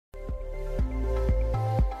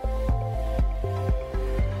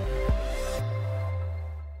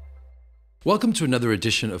Welcome to another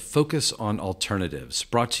edition of Focus on Alternatives,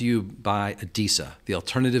 brought to you by ADISA, the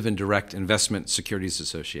Alternative and Direct Investment Securities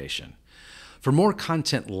Association. For more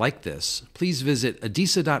content like this, please visit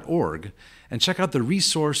adisa.org and check out the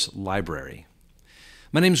resource library.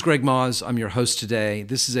 My name is Greg Mausz. I'm your host today.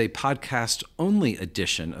 This is a podcast-only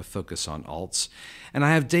edition of Focus on Alts, and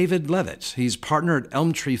I have David Leavitt. He's partner at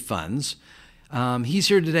Elmtree Funds. He's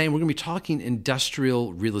here today, and we're going to be talking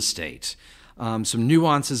industrial real estate. Some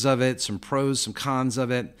nuances of it, some pros, some cons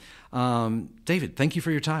of it. David, thank you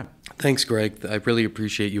for your time. Thanks, Greg. I really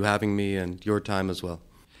appreciate you having me and your time as well.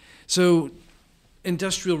 So,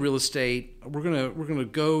 industrial real estate, we're gonna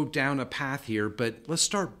go down a path here, but let's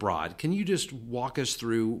start broad. Can you just walk us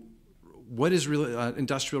through what is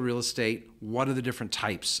industrial real estate? What are the different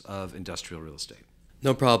types of industrial real estate?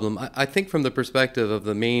 No problem. I think from the perspective of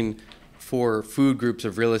the main four food groups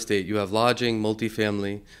of real estate, you have lodging,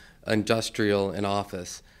 multifamily, industrial, and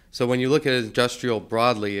office. So when you look at industrial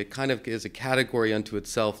broadly, it kind of is a category unto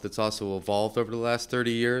itself that's also evolved over the last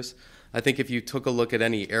 30 years. I think if you took a look at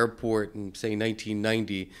any airport in, say,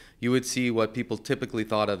 1990, you would see what people typically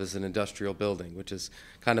thought of as an industrial building, which is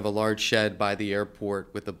kind of a large shed by the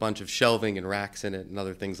airport with a bunch of shelving and racks in it and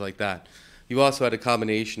other things like that. You also had a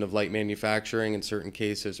combination of light manufacturing in certain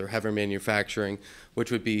cases or heavy manufacturing,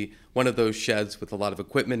 which would be one of those sheds with a lot of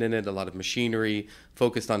equipment in it, a lot of machinery,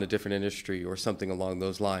 focused on a different industry or something along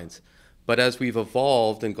those lines. But as we've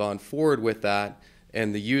evolved and gone forward with that,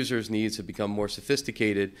 and the user's needs have become more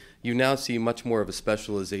sophisticated, you now see much more of a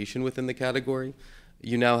specialization within the category.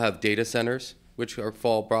 You now have data centers, which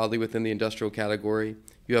fall broadly within the industrial category.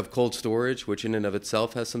 You have cold storage, which in and of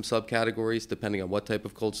itself has some subcategories depending on what type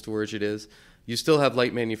of cold storage it is. You still have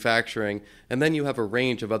light manufacturing, and then you have a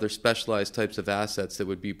range of other specialized types of assets that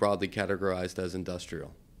would be broadly categorized as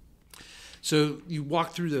industrial. So you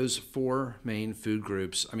walk through those four main food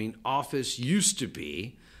groups. I mean, office used to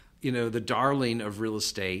be, the darling of real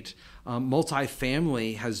estate.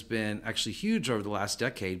 Multifamily has been actually huge over the last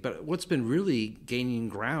decade, but what's been really gaining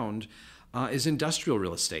ground is industrial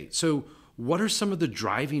real estate. So what are some of the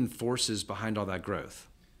driving forces behind all that growth?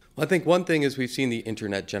 Well, I think one thing is we've seen the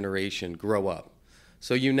internet generation grow up.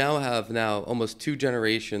 So you now have almost two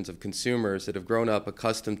generations of consumers that have grown up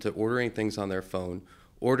accustomed to ordering things on their phone,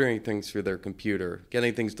 ordering things through their computer,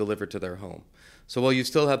 getting things delivered to their home. So while you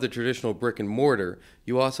still have the traditional brick and mortar,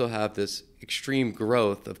 you also have this extreme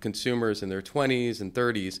growth of consumers in their 20s and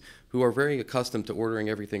 30s who are very accustomed to ordering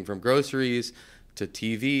everything from groceries to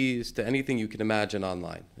TVs, to anything you can imagine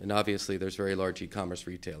online. And obviously there's very large e-commerce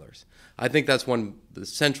retailers. I think that's the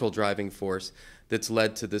central driving force that's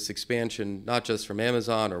led to this expansion, not just from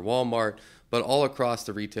Amazon or Walmart, but all across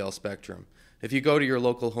the retail spectrum. If you go to your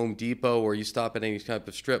local Home Depot or you stop at any type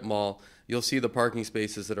of strip mall, you'll see the parking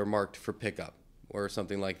spaces that are marked for pickup or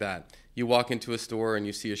something like that. You walk into a store and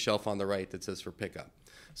you see a shelf on the right that says for pickup.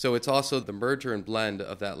 So it's also the merger and blend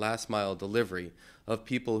of that last mile delivery of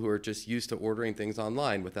people who are just used to ordering things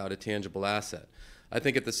online without a tangible asset. I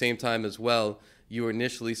think at the same time as well, you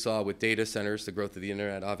initially saw with data centers the growth of the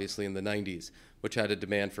internet, obviously in the 90s, which had a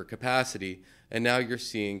demand for capacity. And now you're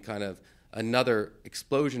seeing kind of another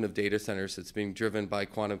explosion of data centers that's being driven by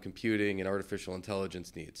quantum computing and artificial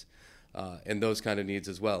intelligence needs, and those kind of needs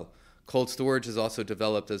as well. Cold storage has also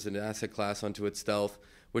developed as an asset class unto itself,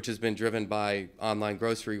 which has been driven by online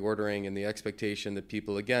grocery ordering and the expectation that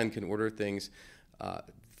people, again, can order things,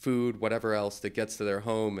 food, whatever else, that gets to their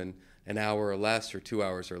home in an hour or less or 2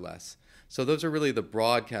 hours or less. So those are really the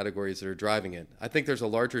broad categories that are driving it. I think there's a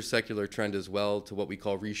larger secular trend as well to what we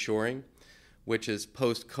call reshoring, which is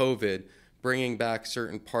post-COVID, bringing back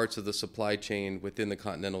certain parts of the supply chain within the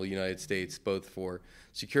continental United States, both for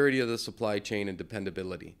security of the supply chain and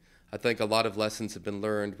dependability. I think a lot of lessons have been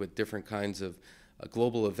learned with different kinds of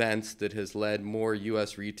global events that has led more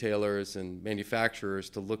U.S. retailers and manufacturers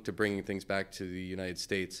to look to bringing things back to the United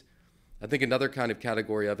States. I think another kind of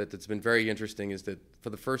category of it that's been very interesting is that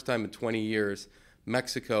for the first time in 20 years,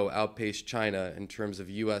 Mexico outpaced China in terms of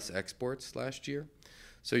U.S. exports last year.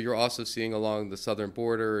 So you're also seeing along the southern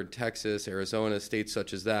border, Texas, Arizona, states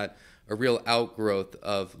such as that, a real outgrowth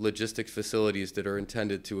of logistics facilities that are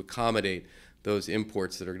intended to accommodate those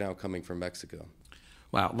imports that are now coming from Mexico.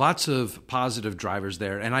 Wow, lots of positive drivers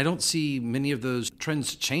there, and I don't see many of those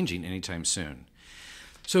trends changing anytime soon.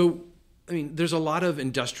 So, there's a lot of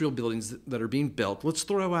industrial buildings that are being built. Let's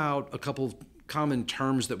throw out a couple of common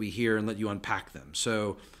terms that we hear and let you unpack them.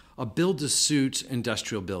 So, a build-to-suit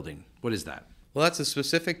industrial building, what is that? Well, that's a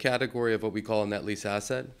specific category of what we call a net lease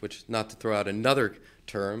asset, which, not to throw out another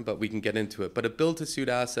term, but we can get into it. But a build-to-suit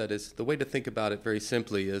asset is, the way to think about it very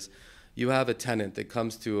simply is, you have a tenant that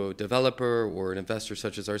comes to a developer or an investor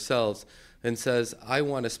such as ourselves and says, I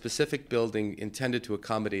want a specific building intended to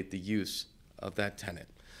accommodate the use of that tenant.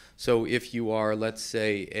 So if you are, let's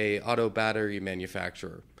say, a auto battery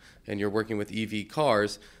manufacturer and you're working with EV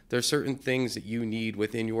cars, there are certain things that you need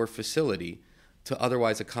within your facility to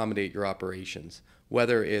otherwise accommodate your operations,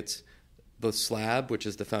 whether it's the slab, which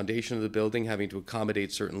is the foundation of the building, having to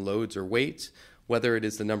accommodate certain loads or weights, whether it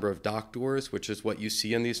is the number of dock doors, which is what you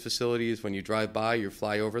see in these facilities when you drive by, you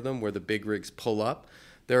fly over them, where the big rigs pull up.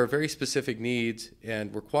 There are very specific needs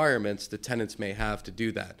and requirements that tenants may have to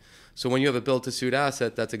do that. So when you have a built-to-suit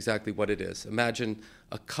asset, that's exactly what it is. Imagine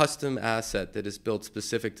a custom asset that is built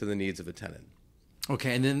specific to the needs of a tenant.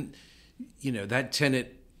 Okay, and then, that tenant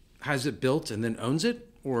has it built and then owns it,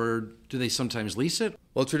 or do they sometimes lease it?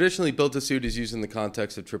 Well, traditionally, built-to-suit is used in the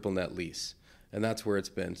context of triple net lease, and that's where it's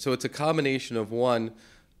been. So it's a combination of, one,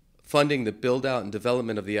 funding the build-out and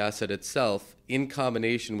development of the asset itself in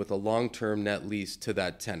combination with a long-term net lease to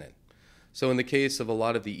that tenant. So in the case of a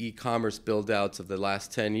lot of the e-commerce build-outs of the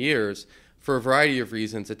last 10 years, for a variety of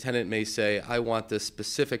reasons, a tenant may say, I want this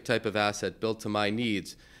specific type of asset built to my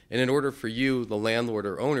needs, and in order for you, the landlord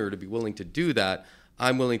or owner, to be willing to do that,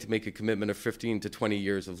 I'm willing to make a commitment of 15 to 20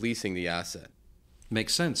 years of leasing the asset.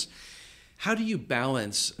 Makes sense. How do you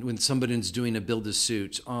balance when somebody's doing a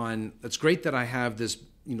build-to-suit on, it's great that I have this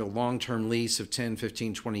long-term lease of 10,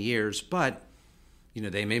 15, 20 years, but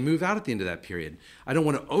they may move out at the end of that period. I don't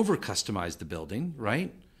want to over-customize the building,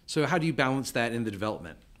 right? So how do you balance that in the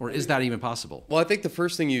development? Or is that even possible? Well, I think the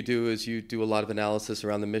first thing you do is you do a lot of analysis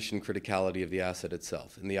around the mission criticality of the asset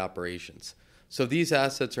itself and the operations. So these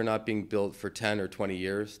assets are not being built for 10 or 20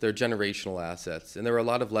 years. They're generational assets. And there are a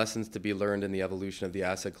lot of lessons to be learned in the evolution of the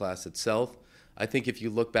asset class itself. I think if you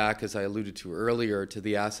look back, as I alluded to earlier, to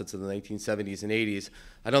the assets of the 1970s and 80s,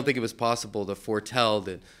 I don't think it was possible to foretell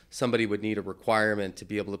that somebody would need a requirement to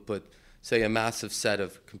be able to put, say, a massive set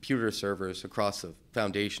of computer servers across the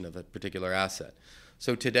foundation of a particular asset.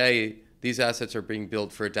 So today, these assets are being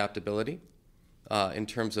built for adaptability in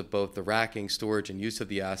terms of both the racking, storage, and use of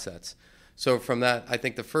the assets. So from that, I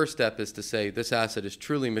think the first step is to say this asset is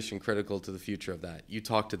truly mission critical to the future of that. You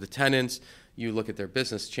talk to the tenants, you look at their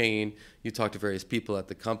business chain, you talk to various people at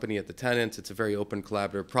the company, at the tenants. It's a very open,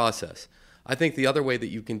 collaborative process. I think the other way that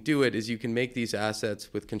you can do it is you can make these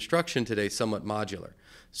assets with construction today somewhat modular.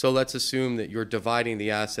 So let's assume that you're dividing the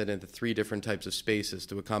asset into 3 different types of spaces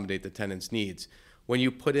to accommodate the tenant's needs. When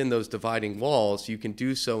you put in those dividing walls, you can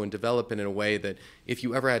do so and develop it in a way that if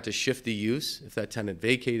you ever had to shift the use, if that tenant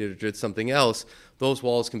vacated or did something else, those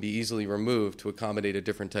walls can be easily removed to accommodate a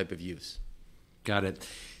different type of use. Got it.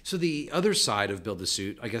 So the other side of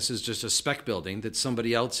build-to-suit, I guess, is just a spec building that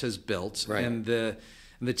somebody else has built, right, and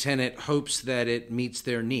the tenant hopes that it meets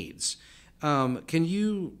their needs. Can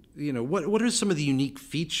you, what are some of the unique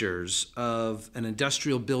features of an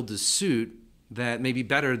industrial build-to-suit that may be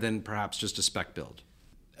better than perhaps just a spec build?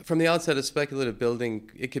 From the outset, a speculative building,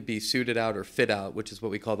 it could be suited out or fit out, which is what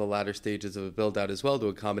we call the latter stages of a build out as well, to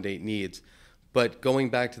accommodate needs. But going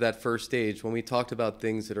back to that first stage, when we talked about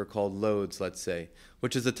things that are called loads, let's say,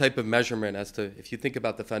 which is a type of measurement as to, if you think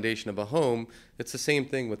about the foundation of a home, it's the same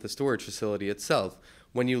thing with the storage facility itself.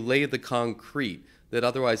 When you lay the concrete that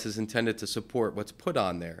otherwise is intended to support what's put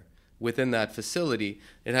on there, within that facility,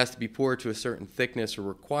 it has to be poured to a certain thickness or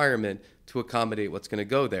requirement to accommodate what's going to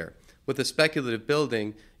go there. With a speculative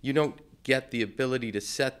building, you don't get the ability to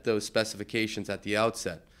set those specifications at the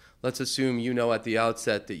outset. Let's assume at the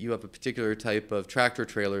outset that you have a particular type of tractor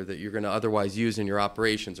trailer that you're going to otherwise use in your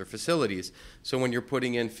operations or facilities. So when you're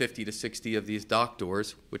putting in 50 to 60 of these dock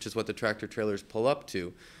doors, which is what the tractor trailers pull up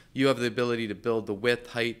to, you have the ability to build the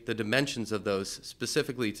width, height, the dimensions of those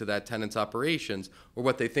specifically to that tenant's operations or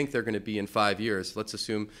what they think they're going to be in 5 years. Let's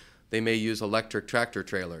assume they may use electric tractor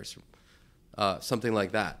trailers, something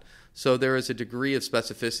like that. So there is a degree of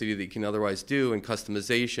specificity that you can otherwise do and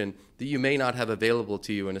customization that you may not have available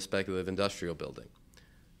to you in a speculative industrial building.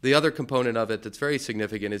 The other component of it that's very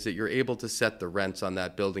significant is that you're able to set the rents on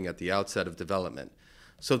that building at the outset of development.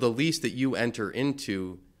 So the lease that you enter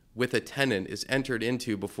into with a tenant is entered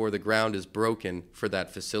into before the ground is broken for that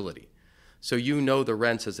facility. So you know the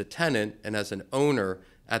rents as a tenant and as an owner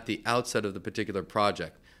at the outset of the particular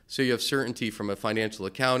project. So you have certainty from a financial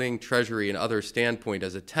accounting, treasury, and other standpoint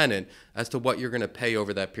as a tenant as to what you're going to pay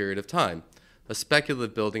over that period of time. A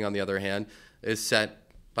speculative building, on the other hand, is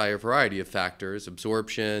set by a variety of factors,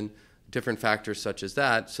 absorption, different factors such as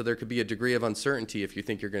that. So there could be a degree of uncertainty if you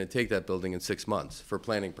think you're going to take that building in 6 months for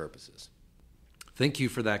planning purposes. Thank you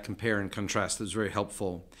for that compare and contrast. That was very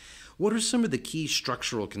helpful. What are some of the key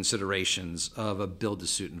structural considerations of a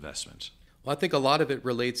build-to-suit investment? Well, I think a lot of it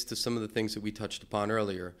relates to some of the things that we touched upon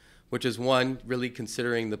earlier, which is one, really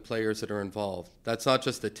considering the players that are involved. That's not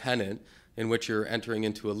just the tenant in which you're entering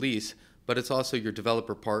into a lease, but it's also your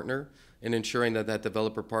developer partner and ensuring that that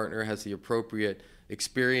developer partner has the appropriate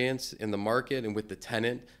experience in the market and with the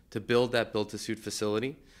tenant to build that build-to-suit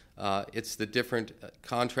facility. It's the different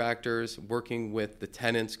contractors working with the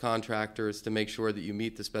tenant's contractors to make sure that you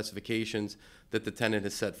meet the specifications that the tenant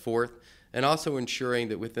has set forth, and also ensuring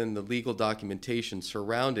that within the legal documentation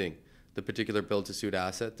surrounding the particular build-to-suit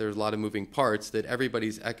asset, there's a lot of moving parts, that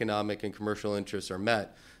everybody's economic and commercial interests are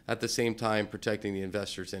met, at the same time protecting the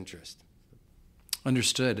investor's interest.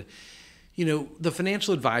 Understood. You know, the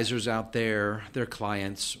financial advisors out there, their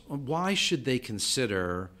clients, why should they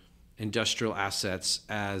consider industrial assets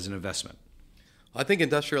as an investment? I think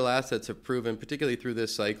industrial assets have proven, particularly through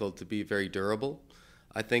this cycle, to be very durable.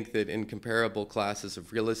 I think that in comparable classes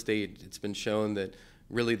of real estate, it's been shown that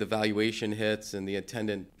really the valuation hits and the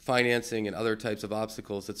attendant financing and other types of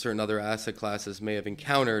obstacles that certain other asset classes may have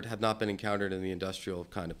encountered have not been encountered in the industrial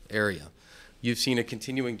kind of area. You've seen a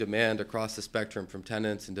continuing demand across the spectrum from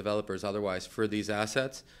tenants and developers otherwise for these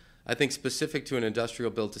assets. I think specific to an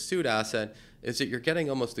industrial build-to-suit asset is that you're getting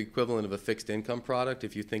almost the equivalent of a fixed income product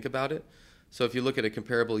if you think about it. So if you look at a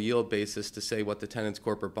comparable yield basis to say what the tenant's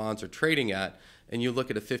corporate bonds are trading at, and you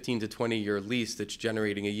look at a 15 to 20-year lease that's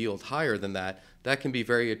generating a yield higher than that, that can be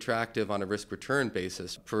very attractive on a risk-return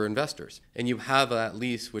basis for investors. And you have that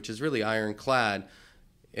lease, which is really ironclad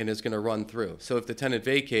and is going to run through. So if the tenant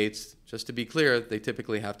vacates, just to be clear, they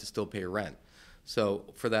typically have to still pay rent. So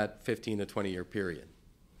for that 15 to 20-year period.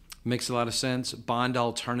 Makes a lot of sense. Bond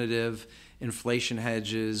alternative, inflation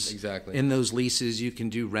hedges. Exactly. In those leases, you can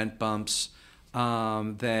do rent bumps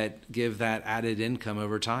that give that added income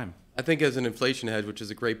over time. I think as an inflation hedge, which is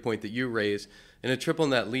a great point that you raise, in a triple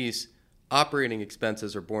net lease, operating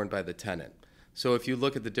expenses are borne by the tenant. So if you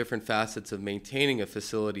look at the different facets of maintaining a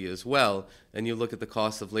facility as well, and you look at the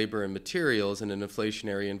cost of labor and materials in an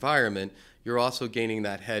inflationary environment, you're also gaining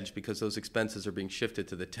that hedge because those expenses are being shifted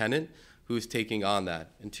to the tenant who's taking on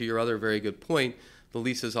that. And to your other very good point, the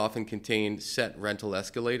leases often contain set rental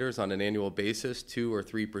escalators on an annual basis, 2 or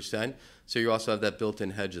 3%. So you also have that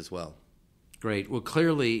built-in hedge as well. Great. Well,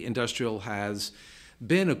 clearly industrial has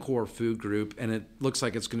been a core food group, and it looks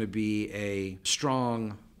like it's going to be a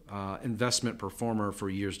strong investment performer for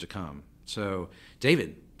years to come. So,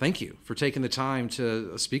 David, thank you for taking the time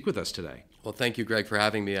to speak with us today. Well, thank you, Greg, for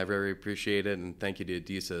having me. I very appreciate it, and thank you to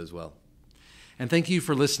ADISA as well. And thank you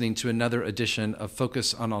for listening to another edition of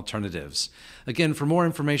Focus on Alternatives. Again, for more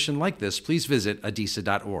information like this, please visit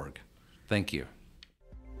adisa.org. Thank you.